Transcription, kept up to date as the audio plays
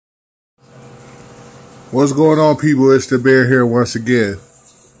What's going on, people? It's the Bear here once again.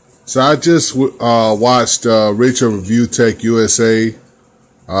 So I just watched Richard Review Tech USA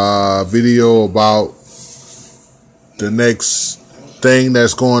video about the next thing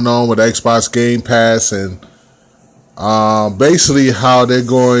that's going on with Xbox Game Pass and basically how they're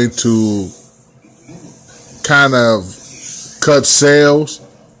going to kind of cut sales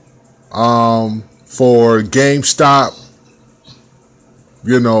for GameStop,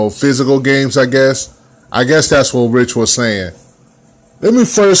 physical games, I guess. I guess that's what Rich was saying. Let me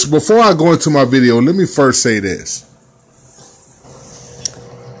first, before I go into my video, let me first say this.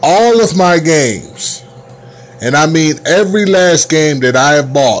 All of my games, and I mean every last game that I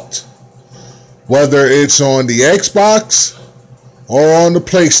have bought, whether it's on the Xbox or on the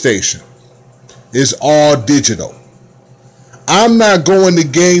PlayStation, is all digital. I'm not going to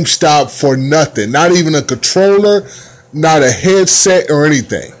GameStop for nothing, not even a controller, not a headset or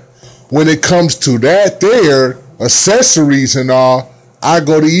anything. When it comes to that there, accessories and all, I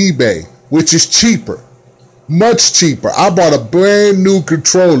go to eBay, which is cheaper, much cheaper. I bought a brand new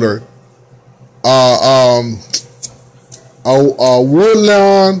controller, a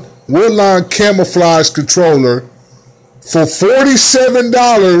Woodlawn camouflage controller for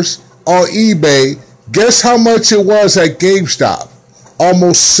 $47 on eBay. Guess how much it was at GameStop?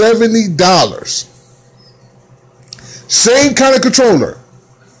 Almost $70. Same kind of controller.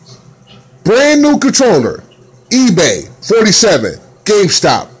 Brand new controller, eBay, $47,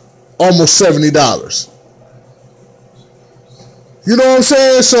 GameStop, almost $70. You know what I'm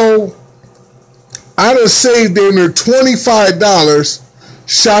saying? So, I done saved them their $25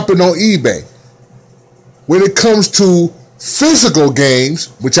 shopping on eBay. When it comes to physical games,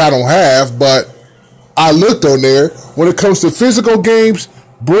 which I don't have, but I looked on there. When it comes to physical games,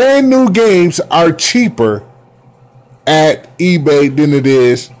 brand new games are cheaper at eBay than it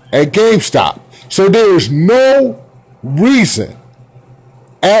is at GameStop. So there is no reason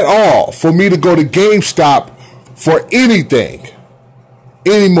at all for me to go to GameStop for anything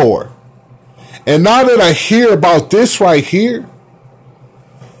anymore. And now that I hear about this right here,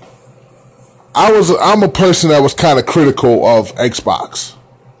 I'm a person that was kind of critical of Xbox.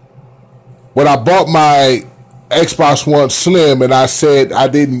 When I bought my Xbox One Slim and I said I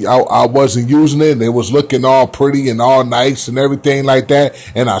wasn't using it and it was looking all pretty and all nice and everything like that,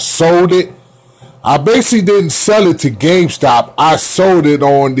 and I sold it. I basically didn't sell it to GameStop. I sold it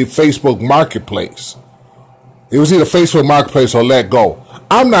on the Facebook Marketplace. It was either Facebook Marketplace or Let Go.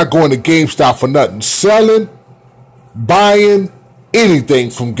 I'm not going to GameStop for nothing. Selling, buying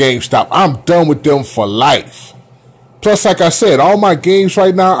anything from GameStop. I'm done with them for life. Plus, like I said, all my games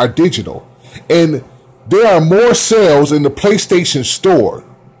right now are digital. And there are more sales in the PlayStation Store.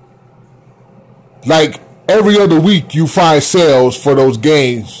 Like every other week you find sales for those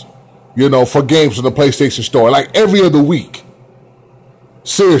games, for games in the PlayStation Store. Like every other week.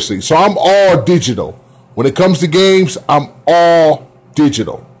 Seriously. So I'm all digital. When it comes to games, I'm all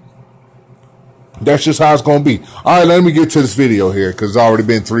digital. That's just how it's going to be. All right, let me get to this video here because it's already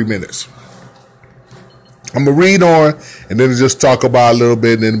been 3 minutes. I'm going to read on and then just talk about it a little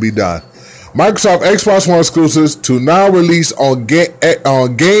bit and then be done. Microsoft Xbox One exclusives to now release on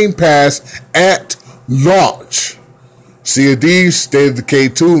Game Pass at launch. Sea of Thieves, State of Decay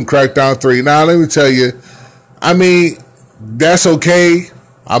 2, and Crackdown 3. Now, let me tell you, I mean, that's okay.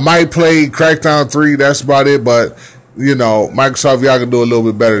 I might play Crackdown 3, that's about it, but, Microsoft, y'all can do a little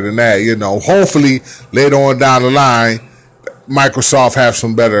bit better than that. Hopefully, later on down the line, Microsoft have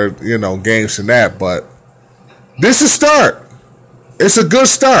some better, games than that, but this is a start. It's a good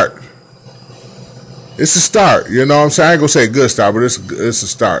start. It's a start, you know what I'm saying? I ain't gonna say a good start, but it's a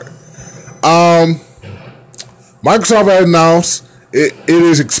start. Microsoft has announced it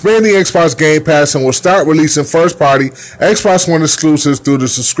is expanding Xbox Game Pass and will start releasing first-party Xbox One exclusives through the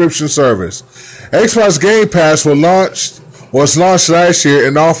subscription service. Xbox Game Pass was launched last year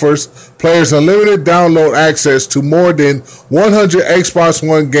and offers players unlimited download access to more than 100 Xbox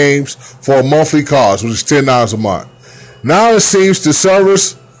One games for a monthly cost, which is $10 a month. Now it seems the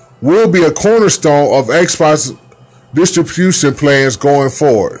service will be a cornerstone of Xbox distribution plans going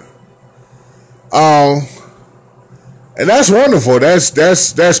forward. And that's wonderful. That's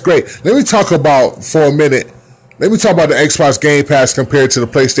great. Let me talk about the Xbox Game Pass compared to the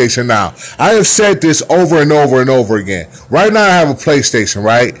PlayStation Now. I have said this over and over and over again. Right now I have a PlayStation,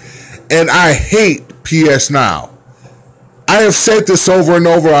 right? And I hate PS Now. I have said this over and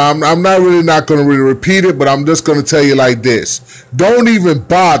over. I'm not going to really repeat it, but I'm just going to tell you like this. Don't even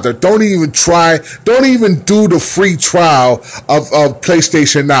bother. Don't even try. Don't even do the free trial of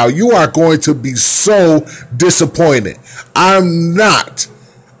PlayStation Now. You are going to be so disappointed. I'm not.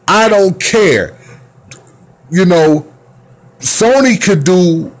 I don't care. you know, Sony could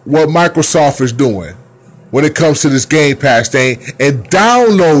do what Microsoft is doing when it comes to this Game Pass thing and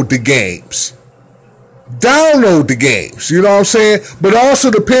download the games. Download the games, you know what I'm saying? But it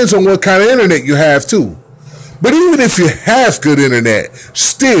also depends on what kind of internet you have too. But even if you have good internet,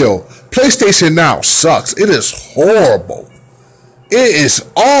 still, PlayStation Now sucks. It is horrible. It is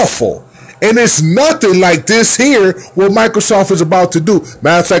awful. And it's nothing like this here, what Microsoft is about to do.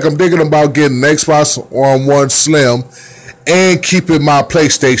 Matter of fact, I'm thinking about getting an Xbox One Slim and keeping my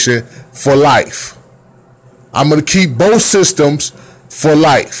PlayStation for life. I'm going to keep both systems for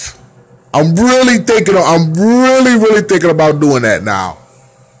life. I'm really thinking about doing that now.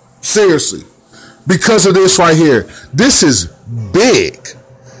 Seriously. Because of this right here. This is big.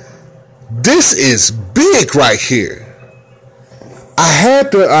 This is big right here. I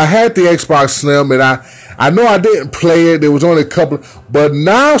had the Xbox Slim, and I know I didn't play it. There was only a couple, but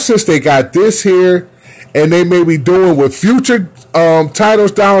now since they got this here, and they may be doing with future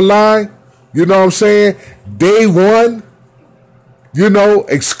titles down the line, you know what I'm saying? Day one, you know,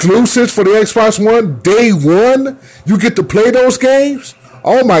 exclusives for the Xbox One. Day one, you get to play those games.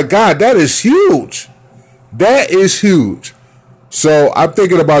 Oh my God, that is huge. That is huge. So I'm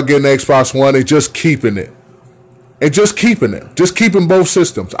thinking about getting the Xbox One and just keeping it. Just keeping both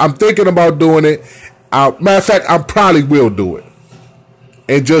systems. I'm thinking about doing it. Matter of fact, I probably will do it.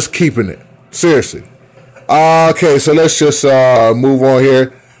 And just keeping it. Seriously. Okay, so let's just move on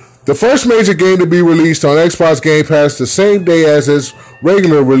here. The first major game to be released on Xbox Game Pass the same day as its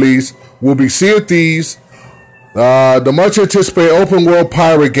regular release will be Sea of Thieves, the much anticipated open world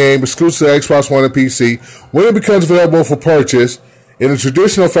pirate game exclusive to Xbox One and PC. When it becomes available for purchase in a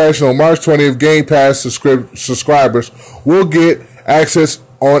traditional fashion on March 20th, Game Pass subscribers will get access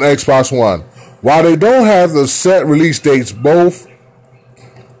on Xbox One. While they don't have the set release dates both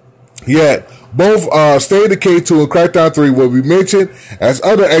State of Decay 2 and Crackdown 3 will be mentioned as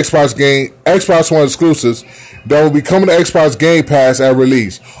other Xbox One exclusives that will be coming to Xbox Game Pass at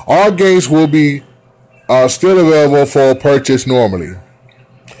release. All games will be still available for purchase normally.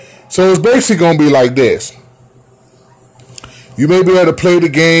 So it's basically going to be like this. You may be able to play the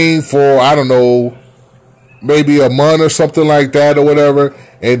game for, I don't know, maybe a month or something like that or whatever.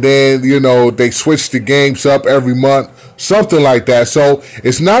 And then, you know, they switch the games up every month. Something like that. So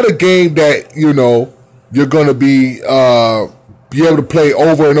it's not a game that, you know, you're going to be able to play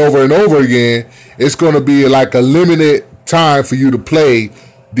over and over and over again. It's going to be like a limited time for you to play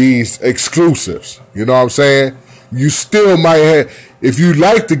these exclusives. You know what I'm saying? You still might have, if you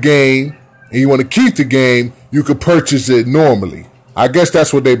like the game and you want to keep the game, you could purchase it normally. I guess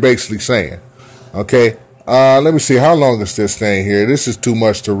that's what they're basically saying. Okay. Let me see. How long is this thing here? This is too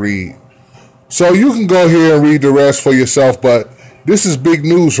much to read. So you can go here and read the rest for yourself, but this is big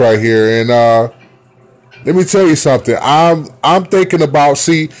news right here. And let me tell you something. I'm thinking about,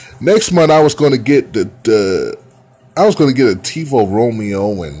 next month I was going to get I was going to get a TiVo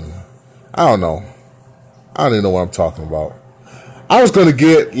Romeo, and I don't know. I don't even know what I'm talking about. I was going to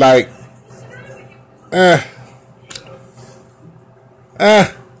get like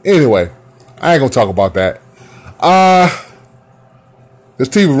anyway, I ain't going to talk about that. This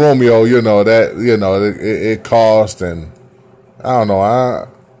TiVo Romeo, it cost, and I don't know. I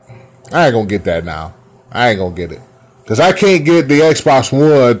ain't gonna get that now. I ain't gonna get it because I can't get the Xbox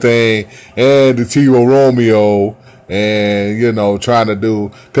One thing and the TiVo Romeo, and trying to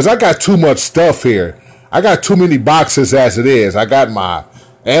do, because I got too much stuff here. I got too many boxes as it is. I got my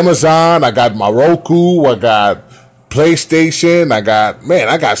Amazon, I got my Roku, I got PlayStation, I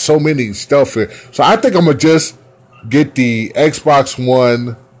got so many stuff here. So I think I'm gonna just get the Xbox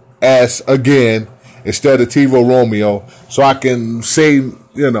One S again instead of TiVo Romeo, so I can say,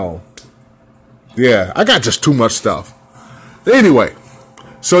 I got just too much stuff. Anyway,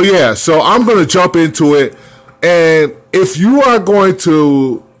 so I'm going to jump into it, and if you are going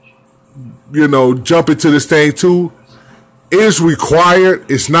to, jump into this thing too, it is required.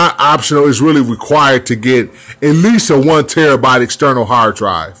 It's not optional. It's really required to get at least a 1 terabyte external hard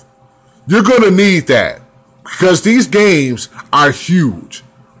drive. You're going to need that. Because these games are huge.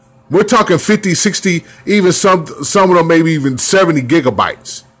 We're talking 50, 60, even some of them maybe even 70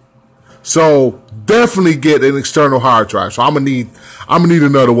 gigabytes. So definitely get an external hard drive. So I'm gonna need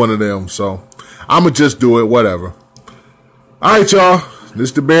another one of them. So I'm gonna just do it, whatever. All right, y'all. This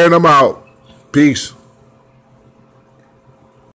is the Bear, and I'm out. Peace.